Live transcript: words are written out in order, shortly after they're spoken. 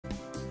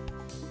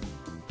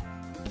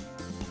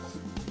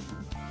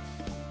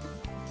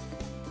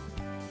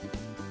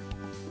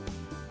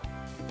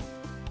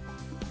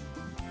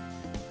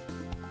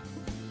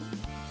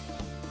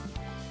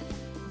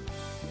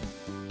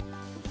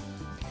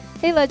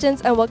Hey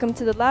Legends, and welcome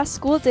to the last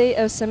school day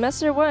of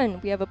Semester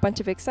 1. We have a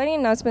bunch of exciting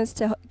announcements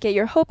to get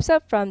your hopes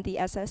up from the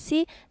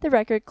SSC, the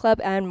Record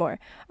Club, and more.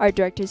 Our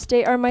directors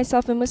today are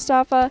myself and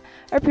Mustafa,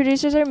 our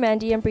producers are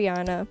Mandy and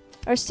Brianna,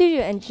 our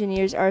studio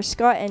engineers are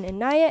Scott and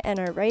Anaya, and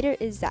our writer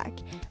is Zach.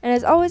 And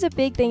as always, a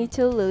big thank you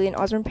to the Lillian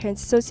Osborne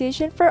Parents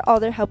Association for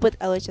all their help with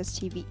LHS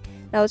TV.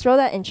 Now let's roll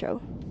that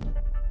intro.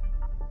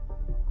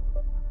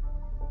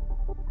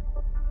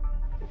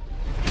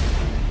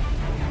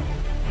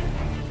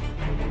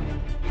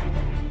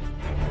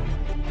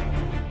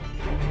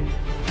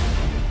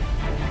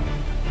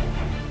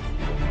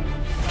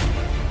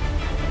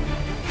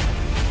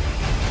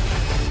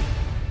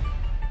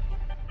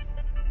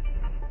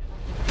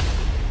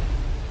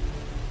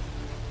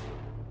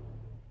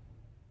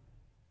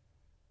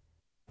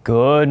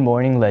 Good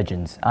morning,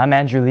 Legends. I'm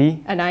Andrew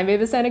Lee. And I'm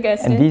Jaxon F.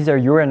 And these are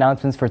your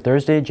announcements for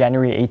Thursday,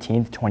 January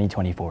 18th,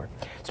 2024.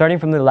 Starting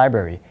from the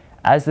library,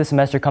 as the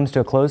semester comes to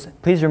a close,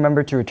 please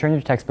remember to return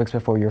your textbooks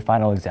before your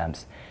final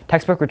exams.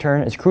 Textbook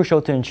return is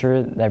crucial to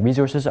ensure that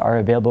resources are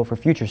available for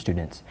future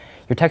students.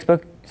 Your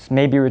textbooks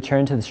may be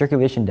returned to the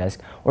circulation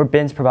desk or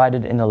bins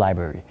provided in the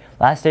library.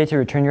 Last day to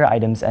return your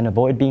items and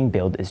avoid being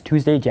billed is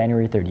Tuesday,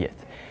 January 30th.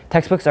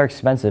 Textbooks are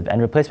expensive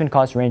and replacement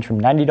costs range from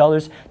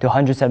 $90 to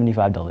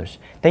 $175.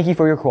 Thank you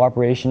for your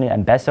cooperation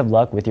and best of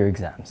luck with your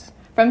exams.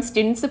 From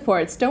Student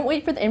Supports, don't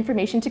wait for the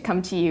information to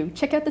come to you.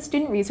 Check out the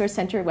Student Resource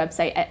Center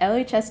website at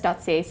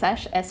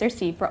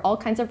lhs.ca/src for all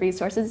kinds of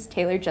resources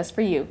tailored just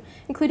for you,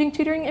 including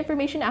tutoring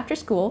information after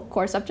school,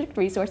 core subject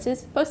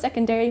resources,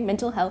 post-secondary,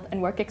 mental health,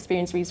 and work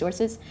experience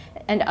resources,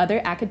 and other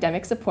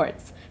academic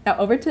supports. Now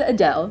over to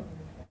Adele.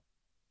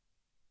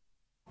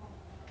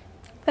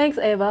 Thanks,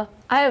 Ava.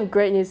 I have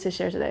great news to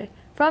share today.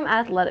 From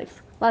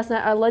athletics, last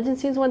night our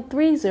Legends teams won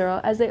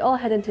 3-0 as they all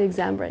head into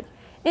exam break.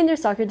 Indoor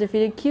soccer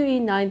defeated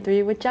QE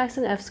 9-3 with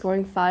Jaxon F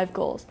scoring 5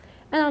 goals.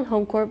 And on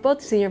home court,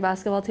 both senior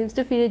basketball teams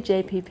defeated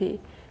JPP.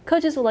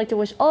 Coaches would like to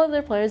wish all of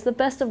their players the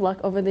best of luck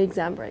over the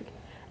exam break.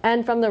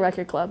 And from the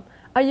Record Club,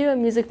 are you a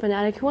music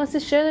fanatic who wants to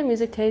share their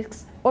music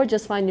tastes or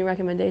just find new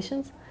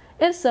recommendations?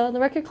 If so, the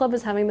Record Club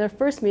is having their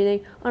first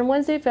meeting on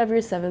Wednesday,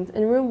 February 7th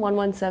in room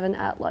 117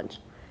 at lunch.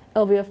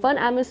 It'll be a fun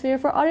atmosphere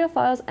for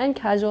audiophiles and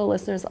casual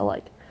listeners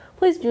alike.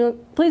 Please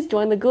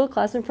join the Google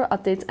Classroom for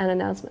updates and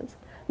announcements.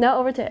 Now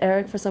over to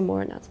Eric for some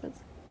more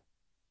announcements.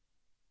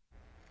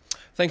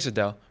 Thanks,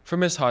 Adele. For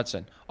Ms.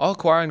 Hodson, all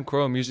choir and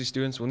choral music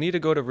students will need to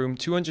go to room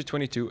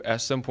 222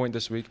 at some point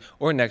this week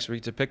or next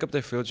week to pick up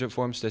their field trip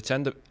forms to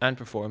attend and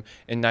perform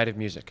in Night of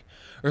Music.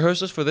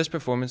 Rehearsals for this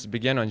performance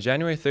begin on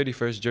January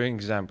 31st during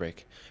exam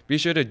break. Be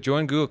sure to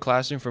join Google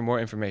Classroom for more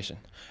information.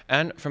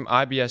 And from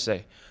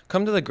IBSA,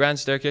 come to the Grand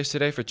Staircase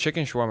today for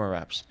chicken shawarma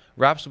wraps.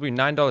 Wraps will be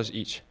 $9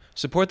 each.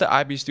 Support the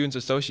IB Students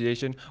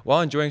Association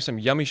while enjoying some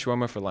yummy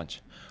shawarma for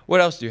lunch.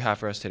 What else do you have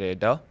for us today,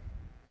 Adele?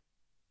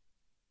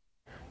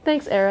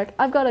 Thanks, Eric.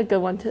 I've got a good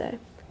one today.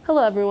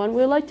 Hello, everyone.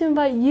 We would like to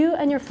invite you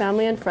and your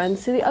family and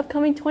friends to the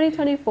upcoming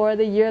 2024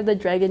 The Year of the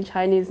Dragon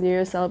Chinese New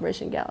Year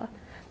Celebration Gala.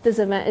 This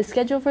event is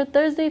scheduled for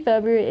Thursday,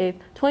 February 8th,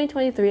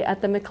 2023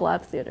 at the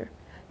McLeod Theater.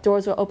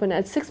 Doors will open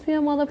at 6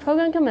 p.m. while the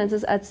program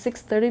commences at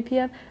 6:30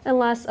 p.m. and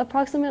lasts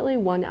approximately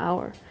 1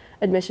 hour.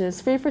 Admission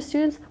is free for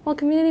students, while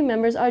community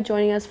members are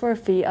joining us for a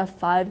fee of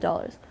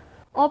 $5.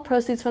 All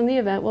proceeds from the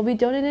event will be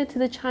donated to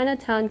the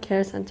Chinatown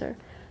Care Center.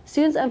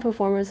 Students and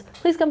performers,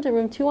 please come to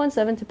room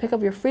 217 to pick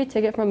up your free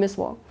ticket from Miss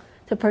Wong.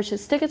 To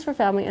purchase tickets for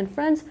family and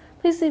friends,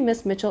 please see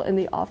Miss Mitchell in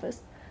the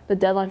office. The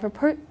deadline for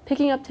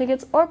picking up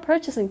tickets or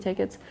purchasing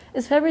tickets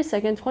is February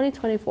 2nd,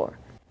 2024.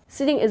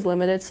 Seating is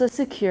limited, so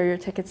secure your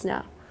tickets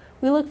now.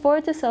 We look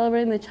forward to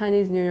celebrating the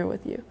Chinese New Year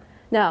with you.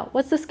 Now,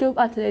 what's the scoop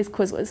on today's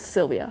quiz with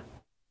Sylvia?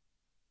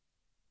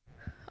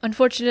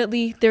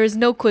 Unfortunately, there is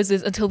no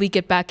quizzes until we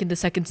get back in the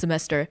second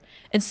semester.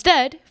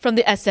 Instead, from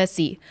the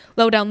SSC,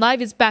 Lowdown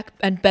Live is back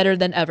and better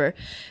than ever.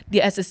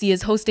 The SSC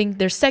is hosting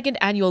their second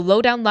annual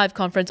Lowdown Live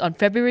conference on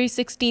February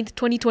 16th,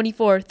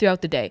 2024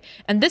 throughout the day.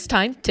 And this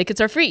time,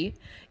 tickets are free.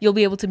 You'll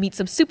be able to meet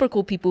some super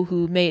cool people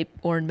who may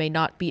or may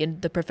not be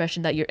in the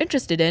profession that you're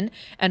interested in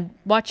and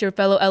watch your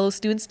fellow LO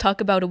students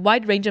talk about a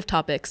wide range of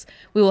topics.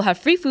 We will have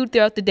free food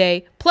throughout the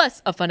day,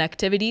 plus a fun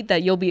activity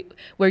that you'll be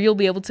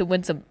able to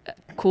win some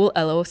cool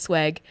LO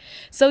swag.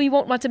 So you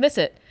won't want to miss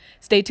it.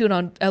 Stay tuned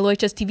on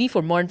LOHS TV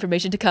for more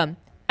information to come.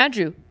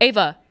 Andrew,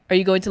 Ava, are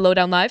you going to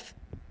Lowdown Live?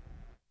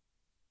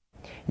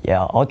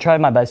 Yeah, I'll try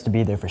my best to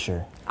be there for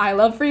sure. I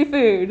love free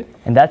food.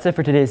 And that's it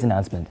for today's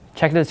announcement.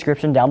 Check the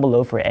description down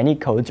below for any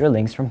codes or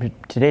links from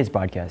today's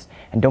broadcast.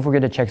 And don't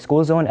forget to check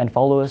School Zone and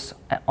follow us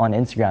on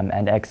Instagram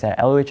and X at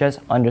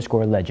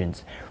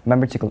LOHS_legends.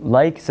 Remember to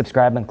like,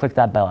 subscribe, and click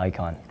that bell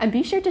icon. And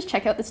be sure to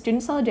check out the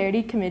Student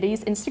Solidarity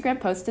Committee's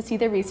Instagram post to see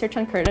their research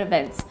on current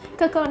events.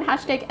 Click on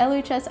hashtag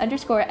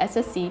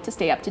LOHS_SSC to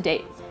stay up to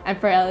date. And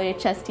for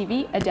LOHS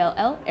TV, Adele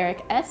L,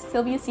 Eric S,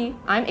 Sylvia C,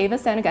 I'm Ava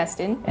San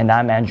Augustine. And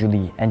I'm Andrew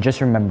Lee. And just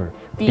remember,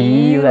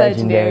 be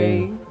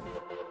legendary.